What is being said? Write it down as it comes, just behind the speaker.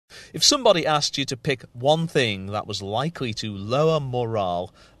If somebody asked you to pick one thing that was likely to lower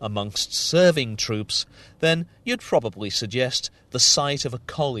morale amongst serving troops, then you'd probably suggest the sight of a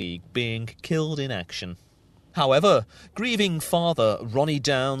colleague being killed in action. However, grieving father Ronnie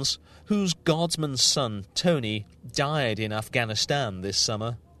Downs, whose guardsman's son Tony died in Afghanistan this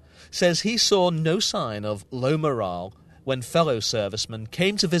summer, says he saw no sign of low morale when fellow servicemen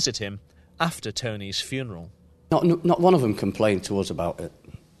came to visit him after Tony's funeral. Not one of them complained to us about it.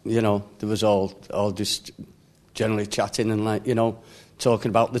 You know, there was all just generally chatting and, talking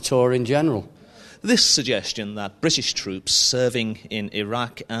about the tour in general. This suggestion that British troops serving in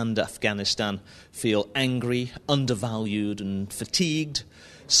Iraq and Afghanistan feel angry, undervalued and fatigued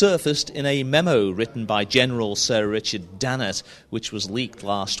surfaced in a memo written by General Sir Richard Dannett, which was leaked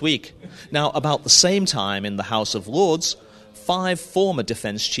last week. Now, about the same time in the House of Lords, 5 former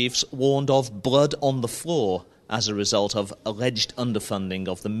defence chiefs warned of blood on the floor as a result of alleged underfunding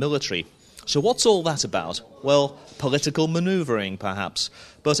of the military. So what's all that about? Well, political manoeuvring, perhaps.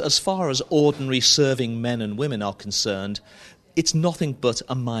 But as far as ordinary serving men and women are concerned, it's nothing but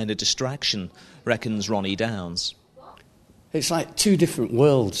a minor distraction, reckons Ronnie Downs. It's like two different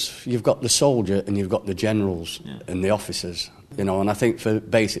worlds. You've got the soldier and you've got the generals and the officers, and I think for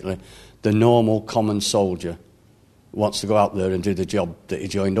basically the normal common soldier wants to go out there and do the job that he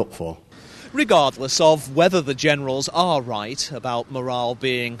joined up for. Regardless of whether the generals are right about morale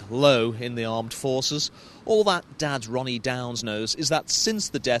being low in the armed forces, all that Dad Ronnie Downs knows is that since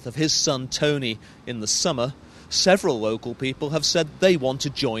the death of his son Tony in the summer, several local people have said they want to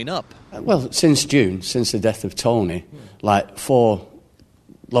join up. Well, since June, since the death of Tony, 4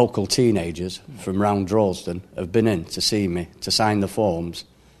 local teenagers from round Droylsden have been in to see me, to sign the forms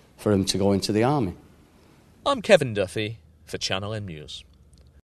for him to go into the army. I'm Kevin Duffy for Channel M News.